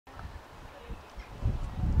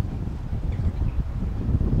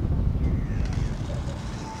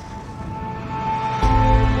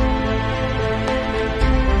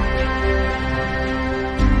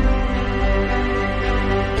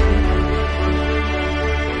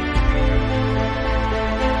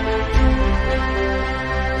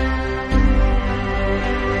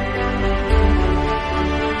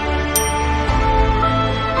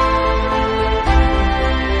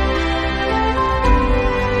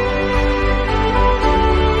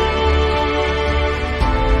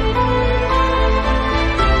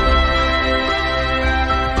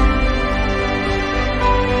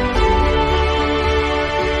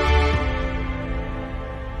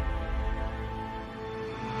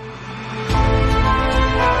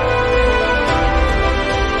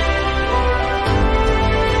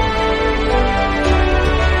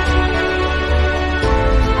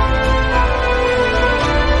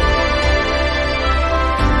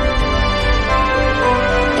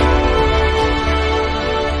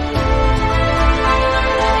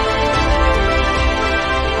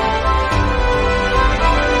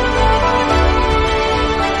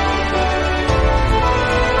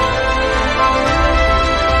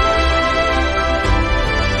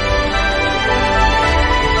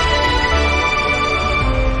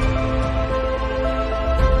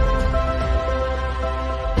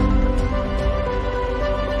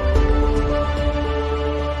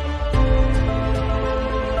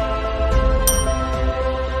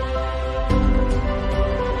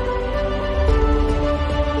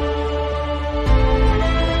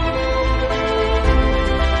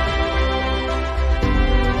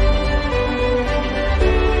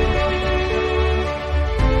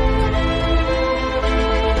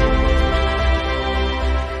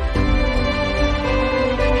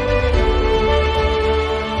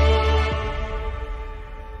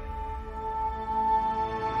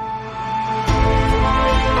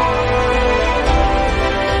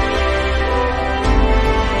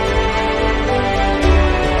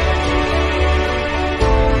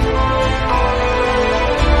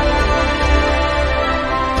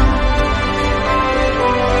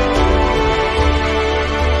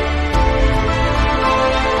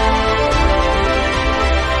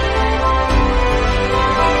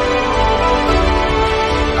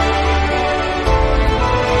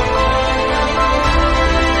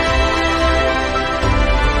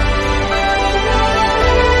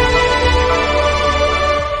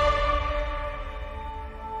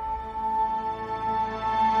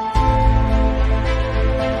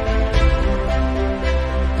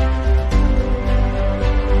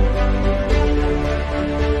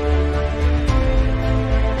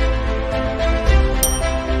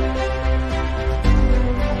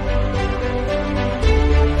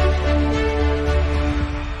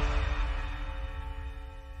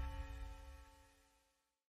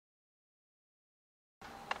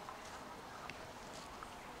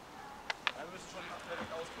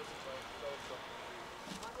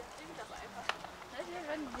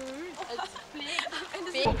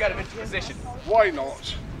get him into position. Why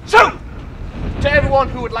not? So, to everyone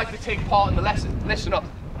who would like to take part in the lesson, listen up.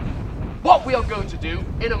 What we are going to do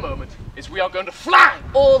in a moment is we are going to fly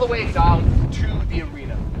all the way down to the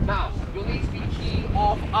arena. Now, you'll need to be keen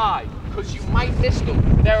of eye, because you might miss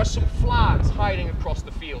them. There are some flags hiding across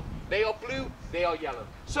the field. They are blue, they are yellow.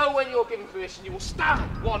 So when you're given permission, you will stand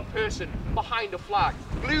one person behind a flag.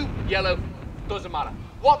 Blue, yellow, doesn't matter.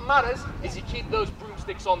 What matters is you keep those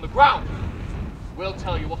broomsticks on the ground. We'll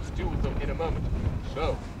tell you what to do with them in a moment.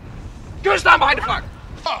 So, go stand behind the flag.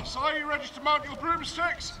 So are you ready to mount your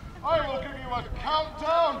broomsticks? I will give you a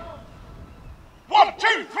countdown. 1,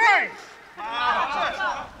 2, 3!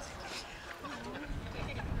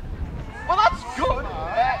 Well, that's good.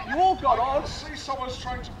 You all got on. I see someone's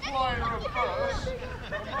trying to fly in reverse.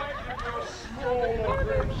 I might give you a smaller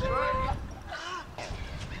broomstick.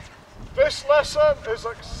 This lesson is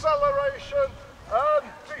acceleration and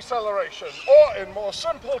deceleration, or in more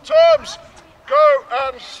simple terms, go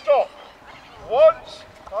and stop. Once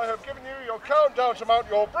I have given you your countdown to mount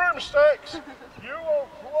your broomsticks, you will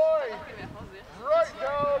fly right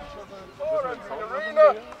down to the far end of the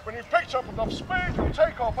arena. When you've picked up enough speed, you'll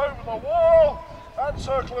take off over the wall and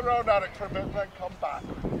circle around Alnwick for a bit and then come back.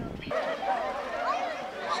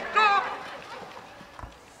 Stop!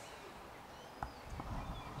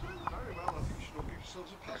 Very well, I think you should all give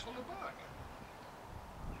yourselves a pat on the back.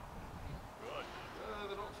 Right.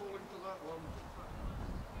 They're not falling for that one.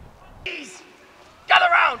 Please! Gather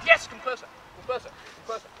round! Yes, come closer. Come closer. Come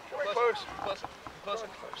closer. Come Close. closer. Come closer. Closer.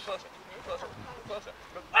 Closer. Closer.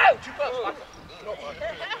 Oh, too close.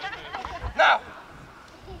 Now,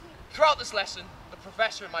 throughout this lesson, the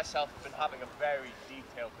professor and myself have been having a very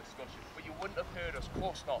detailed discussion, but you wouldn't have heard us, of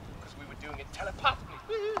course not, because we were doing it telepathically.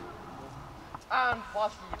 And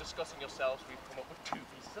whilst we were discussing yourselves, we've come up with 2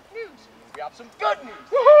 pieces of news. We have some good news,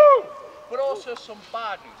 but also some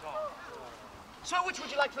bad news. So which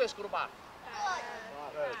would you like first, good or bad?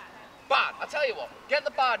 Bad. I tell you what, get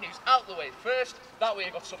the bad news out of the way first, that way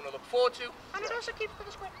you've got something to look forward to, and it also keeps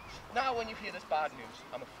things quick. Now when you hear this bad news,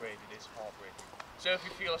 I'm afraid it is heartbreaking. So if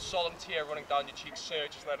you feel a solemn tear running down your cheek, sir,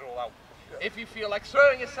 just let it all out. If you feel like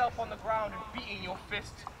throwing yourself on the ground and beating your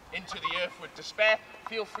fist into the earth with despair,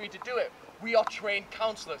 feel free to do it. We are trained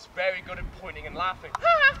counsellors, very good at pointing and laughing,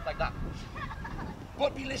 like that.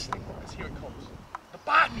 But be listening, because here it comes. The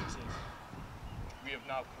bad news is, we have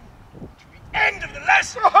now come to the end of the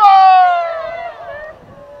lesson!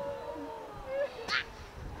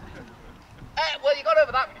 Well, you got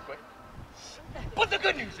over that really quick. But the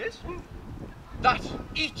good news is that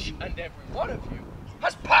each and every one of you